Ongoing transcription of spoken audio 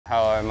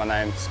Hello, my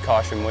name's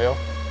Wheel,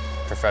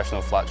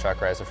 professional flat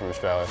track racer from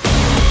Australia.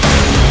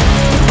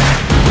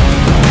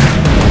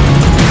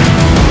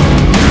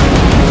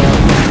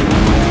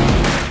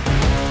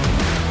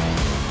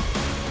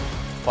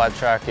 Flat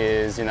track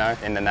is, in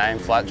the name,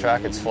 flat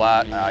track, it's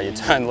flat. You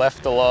turn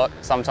left a lot,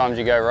 sometimes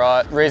you go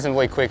right.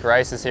 Reasonably quick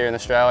races here in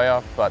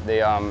Australia, but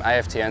the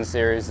AFTN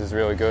series is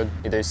really good.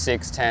 You do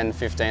 6, 10,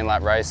 15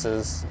 lap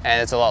races,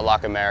 and it's a lot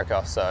like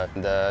America. So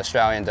the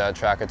Australian dirt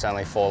track, it's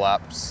only 4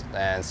 laps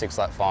and 6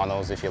 lap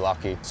finals if you're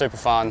lucky. Super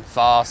fun,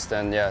 fast,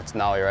 and yeah, it's a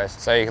gnarly race.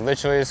 So you can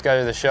literally just go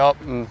to the shop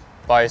and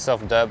buy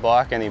yourself a dirt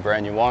bike, any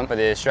brand you want. For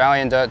the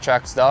Australian dirt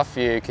track stuff,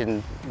 you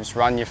can just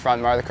run your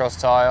front motocross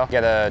tyre,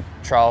 get a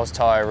trials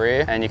tyre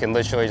rear, and you can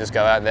literally just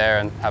go out there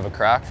and have a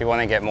crack. If you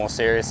want to get more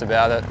serious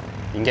about it,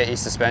 you can get your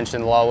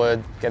suspension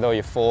lowered, get all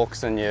your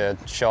forks and your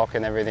shock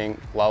and everything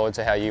lowered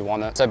to how you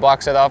want it. So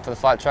bike setup for the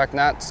Flat Track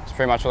Nats, it's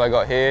pretty much what I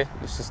got here.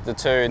 It's just the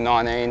two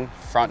 19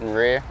 front and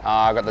rear.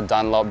 I got the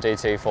Dunlop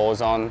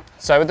DT4s on.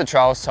 So with the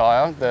trials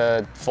tyre,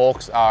 the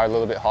forks are a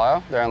little bit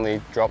higher. They're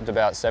only dropped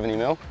about 70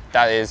 mil.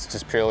 That is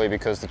just purely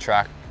because the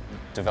track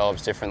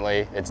develops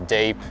differently. It's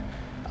deep,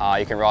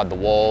 you can ride the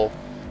wall,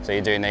 so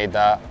you do need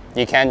that.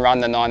 You can run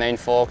the 19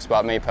 forks,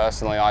 but me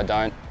personally, I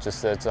don't.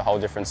 Just it's a whole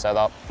different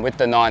setup. With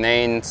the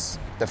 19s,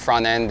 the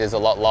front end is a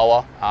lot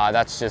lower.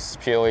 That's just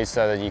purely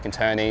so that you can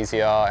turn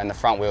easier, and the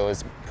front wheel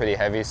is pretty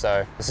heavy,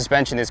 so the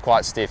suspension is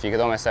quite stiff. You could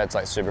almost say it's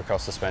like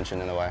supercross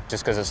suspension in a way.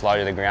 Just because it's low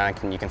to the ground,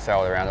 you can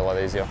throw it around a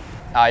lot easier.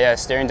 Yeah,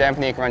 steering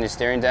dampener, you can run your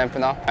steering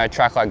dampener. A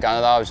track like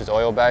Gunnedah, which is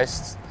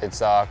oil-based,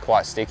 it's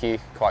quite sticky,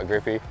 quite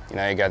grippy.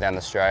 You go down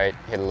the straight,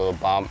 hit a little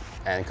bump,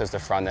 and because the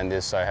front end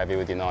is so heavy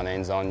with your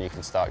 19s on, you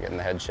can start getting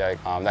the head shake.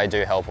 They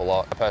do help a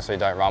lot. I personally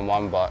don't run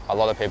one, but a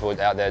lot of people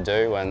out there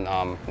do, and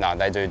no,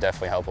 they do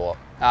definitely help a lot.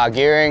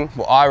 Gearing,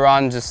 well, I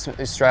run just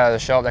straight out of the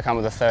shop. They come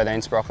with a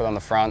 13 sprocket on the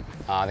front.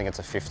 I think it's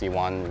a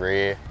 51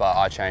 rear, but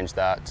I changed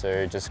that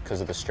to just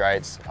because of the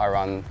straights. I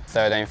run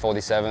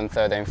 1347,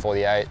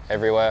 1348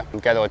 everywhere.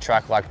 Go to a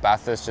track like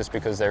Bathurst just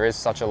because there is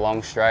such a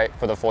long straight.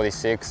 Put a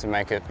 46 and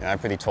make it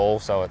pretty tall,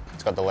 so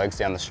it's got the legs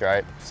down the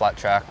straight. Flat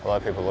track, a lot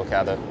of people look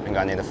at it and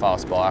go, I need a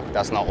fast bike.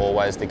 That's not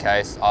always the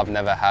case. I've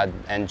never had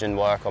engine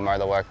work or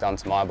motor work done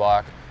to my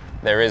bike.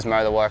 There is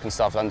motor work and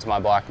stuff done to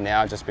my bike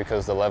now just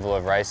because the level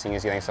of racing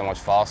is getting so much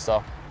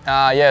faster.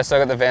 Yeah, so I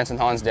got the Vance &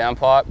 Hines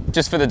downpipe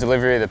just for the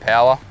delivery of the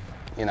power.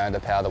 The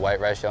power to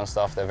weight ratio and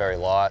stuff, they're very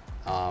light.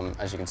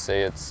 As you can see,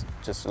 it's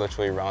just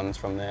literally runs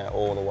from there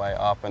all the way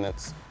up, and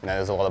it's,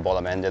 there's a lot of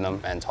bottom end in them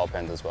and top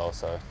end as well,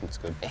 so it's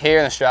good. Here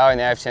in Australia in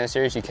the AFTN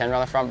series, you can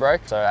run a front brake,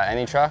 so at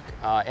any track.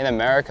 In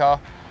America,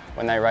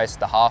 when they race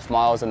the half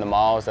miles and the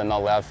miles, they're not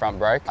allowed front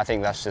brake. I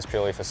think that's just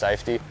purely for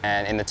safety.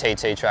 And in the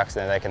TT tracks,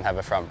 then they can have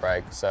a front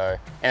brake. So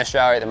in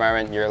Australia at the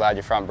moment, you're allowed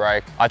your front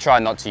brake. I try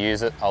not to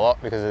use it a lot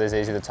because it is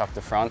easy to tuck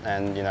the front,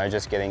 and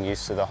just getting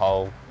used to the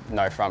whole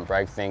no front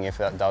brake thing if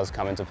that does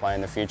come into play in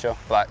the future.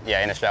 But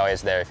yeah, in Australia,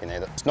 it's there if you need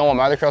it. It's normal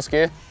motocross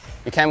gear.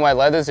 You can wear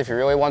leathers if you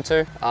really want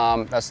to.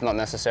 That's not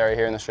necessary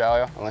here in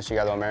Australia. Unless you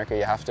go to America,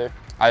 you have to.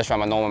 I just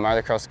run my normal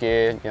motocross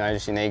gear,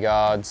 just your knee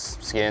guards,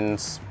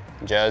 skins,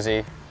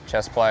 jersey,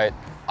 chest plate.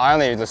 I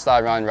only just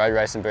started running road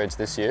racing boots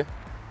this year.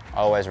 I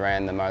always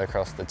ran the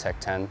motocross, the Tech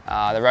 10.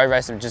 The road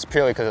racing, just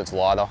purely because it's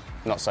lighter,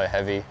 not so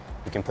heavy.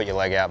 You can put your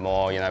leg out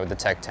more. With the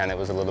Tech 10, it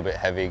was a little bit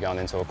heavy going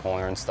into a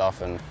corner and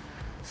stuff, and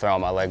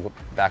throwing my leg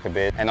back a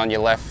bit. And on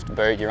your left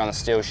boot, you run a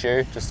steel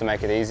shoe just to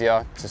make it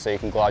easier, just so you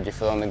can glide your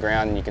foot on the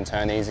ground and you can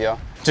turn easier.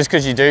 Just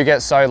because you do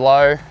get so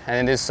low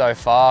and it is so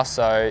fast,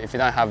 so if you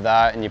don't have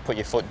that and you put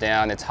your foot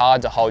down, it's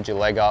hard to hold your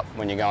leg up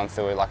when you're going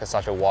through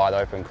such a wide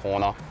open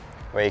corner,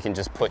 where you can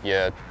just put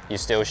your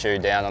steel shoe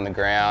down on the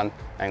ground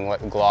and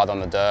let it glide on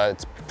the dirt.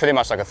 It's pretty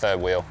much like a third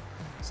wheel.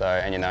 So,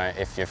 and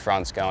if your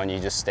front's going, you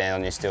just stand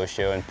on your steel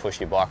shoe and push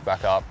your bike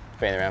back up.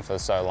 It's been around for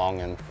so long,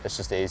 and it's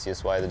just the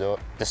easiest way to do it.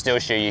 The steel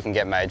shoe you can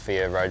get made for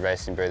your road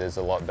racing boot is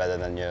a lot better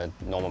than your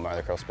normal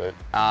motocross boot.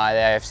 The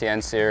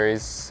AFTN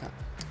series,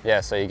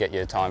 yeah, so you get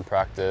your time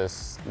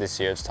practice.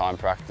 This year it's time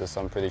practice,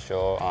 I'm pretty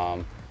sure.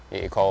 You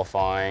get your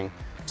qualifying,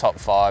 top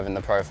 5 in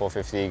the Pro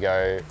 450, you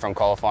go from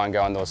qualifying,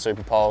 go into a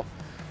Super Pole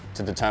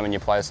to determine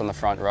your place on the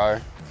front row.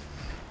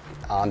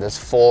 There's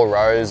 4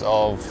 rows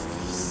of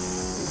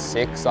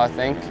 6, I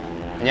think.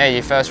 And yeah,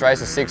 your first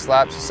race is 6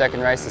 laps, your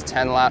second race is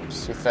 10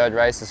 laps, your third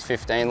race is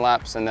 15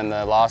 laps, and then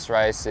the last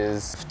race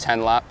is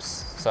 10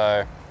 laps.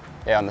 So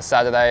yeah, on the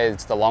Saturday,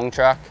 it's the long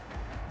track,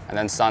 and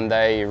then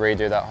Sunday, you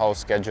redo that whole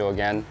schedule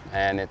again,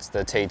 and it's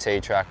the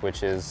TT track,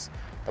 which is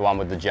the one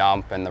with the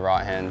jump and the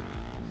right-hand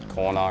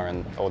corner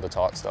and all the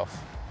tight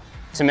stuff.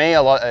 To me,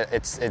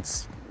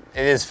 it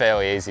is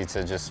fairly easy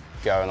to just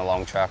go on a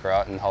long track,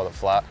 right, and hold it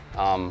flat.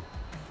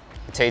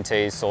 The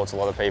TT sorts a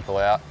lot of people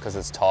out because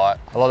it's tight.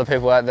 A lot of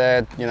people out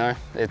there,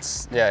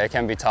 it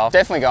can be tough.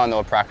 Definitely go into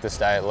a practice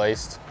day at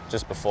least,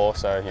 just before,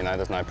 so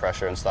there's no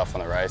pressure and stuff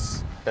on a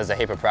race. There's a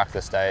heap of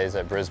practice days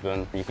at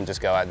Brisbane. You can just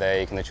go out there,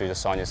 you can literally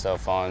just sign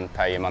yourself on,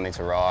 pay your money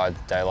to ride,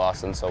 day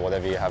license or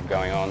whatever you have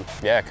going on.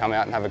 Yeah, come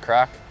out and have a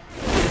crack.